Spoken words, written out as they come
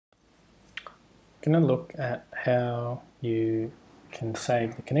going to look at how you can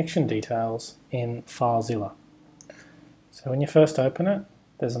save the connection details in FileZilla. So when you first open it,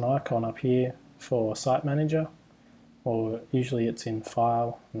 there's an icon up here for Site Manager, or usually it's in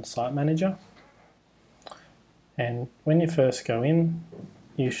File and Site Manager. And when you first go in,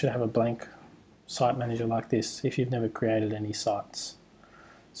 you should have a blank Site Manager like this if you've never created any sites.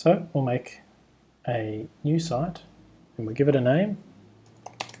 So we'll make a new site and we'll give it a name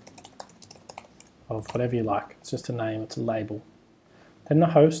of whatever you like. It's just a name, it's a label. Then the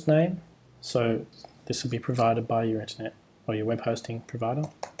host name, so this will be provided by your internet or your web hosting provider.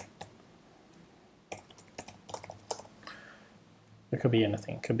 It could be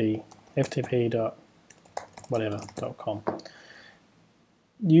anything, it could be ftp.whatever.com.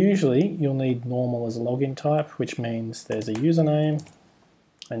 Usually you'll need normal as a login type, which means there's a username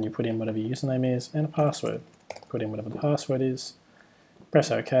and you put in whatever your username is and a password. Put in whatever the password is,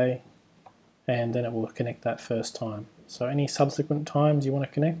 press OK, and then it will connect that first time. So any subsequent times you want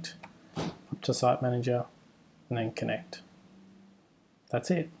to connect, up to Site Manager and then connect.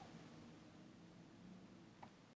 That's it.